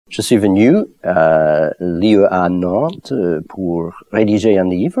Je suis venu à l'IEA Nantes pour rédiger un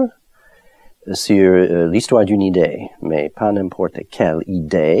livre sur l'histoire d'une idée, mais pas n'importe quelle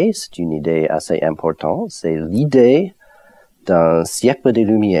idée. C'est une idée assez importante. C'est l'idée d'un siècle des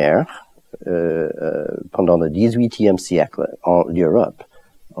Lumières pendant le XVIIIe siècle en Europe,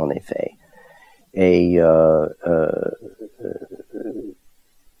 en effet. Et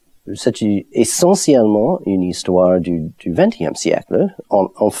c'est essentiellement une histoire du XXe siècle. En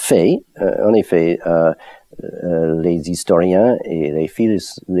effet, les historiens et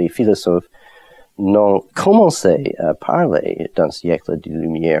les philosophes n'ont commencé à parler d'un siècle des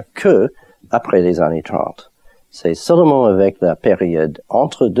Lumières que après les années 30. C'est seulement avec la période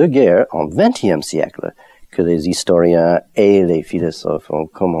entre deux guerres, en XXe siècle, que les historiens et les philosophes ont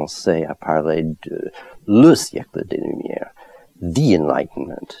commencé à parler de le siècle des Lumières. The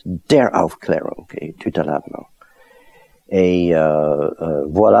Enlightenment, der Aufklärung et tout à l'avant. Et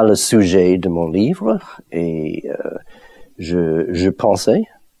voilà le sujet de mon livre. Et je pensais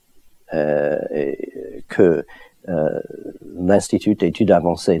que l'Institut d'études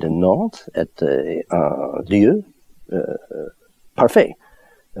avancées de Nantes était un lieu parfait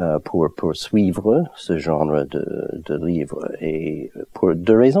pour suivre ce genre de livre, et pour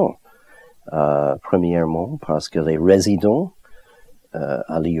deux raisons. Premièrement, parce que les résidents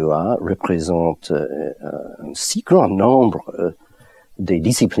à l'IEA représente un si grand nombre des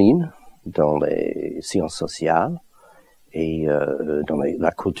disciplines dans les sciences sociales et dans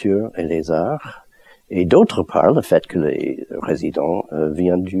la culture et les arts, et d'autre part le fait que les résidents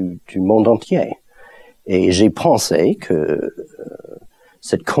viennent du monde entier. Et j'ai pensé que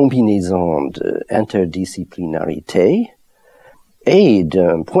cette combinaison d'interdisciplinarité et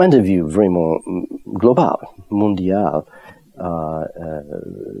d'un point de vue vraiment global, mondial,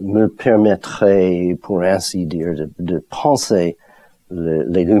 me permettrait, pour ainsi dire, de penser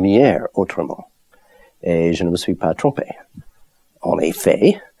les Lumières autrement. Et je ne me suis pas trompé. En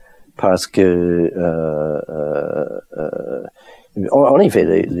effet, parce que, en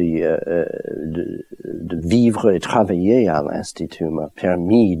effet, de vivre et travailler à l'Institut m'a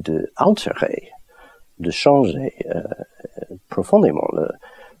permis d'altérer, de changer profondément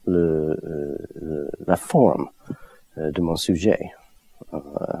la forme de mon sujet,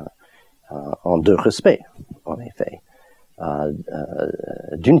 en deux respects, en effet.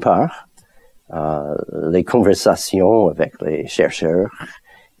 D'une part, les conversations avec les chercheurs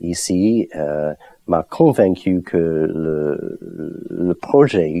ici m'a convaincu que le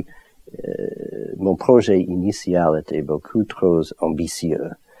projet, mon projet initial était beaucoup trop ambitieux,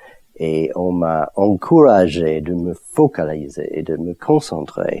 et on m'a encouragé de me focaliser et de me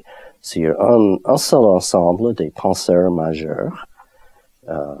concentrer sur un seul ensemble des penseurs majeurs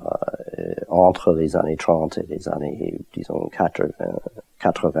entre les années 30 et les années, disons,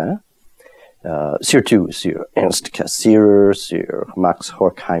 80. Surtout sur Ernst Cassirer, sur Max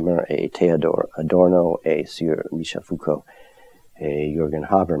Horkheimer et Theodor Adorno, et sur Michel Foucault et Jürgen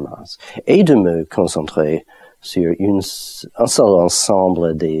Habermas, et de me concentrer sur un seul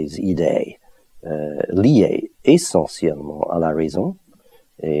ensemble des idées liées essentiellement à la raison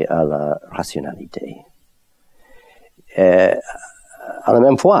et à la rationalité. À la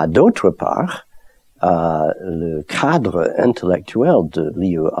même fois, d'autre part, le cadre intellectuel de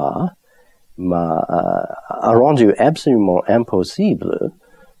l'IEA a rendu absolument impossible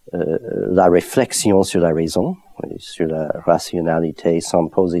la réflexion sur la raison, sur la rationalité, sans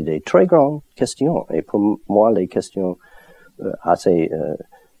poser des très grandes questions, et pour moi les questions assez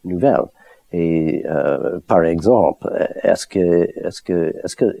nouvelles. Et par exemple, est-ce que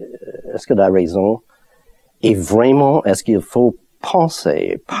la raison est vraiment, est-ce qu'il faut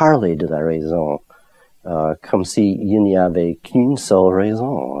penser, parler de la raison comme s'il n'y avait qu'une seule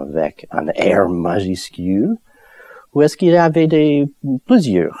raison, avec un R majuscule, ou est-ce qu'il y avait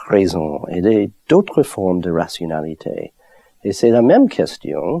plusieurs raisons et d'autres formes de rationalité? Et c'est la même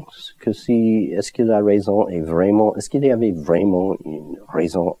question que est-ce que la raison est qu'il y avait vraiment une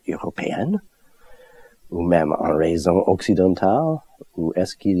raison européenne, ou même une raison occidentale, ou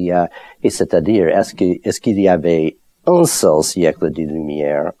est-ce qu'il y a, et c'est-à-dire, est-ce qu'il y avait un seul siècle des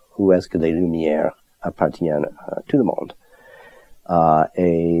Lumières, ou est-ce que les Lumières appartiennent à tout le monde?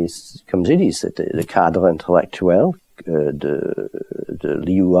 Et comme j'ai dit, c'était le cadre intellectuel de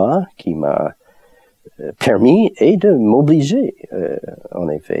l'IEA qui m'a permis et de m'obliger, en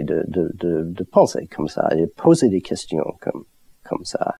effet, de penser comme ça, et de poser des questions comme ça.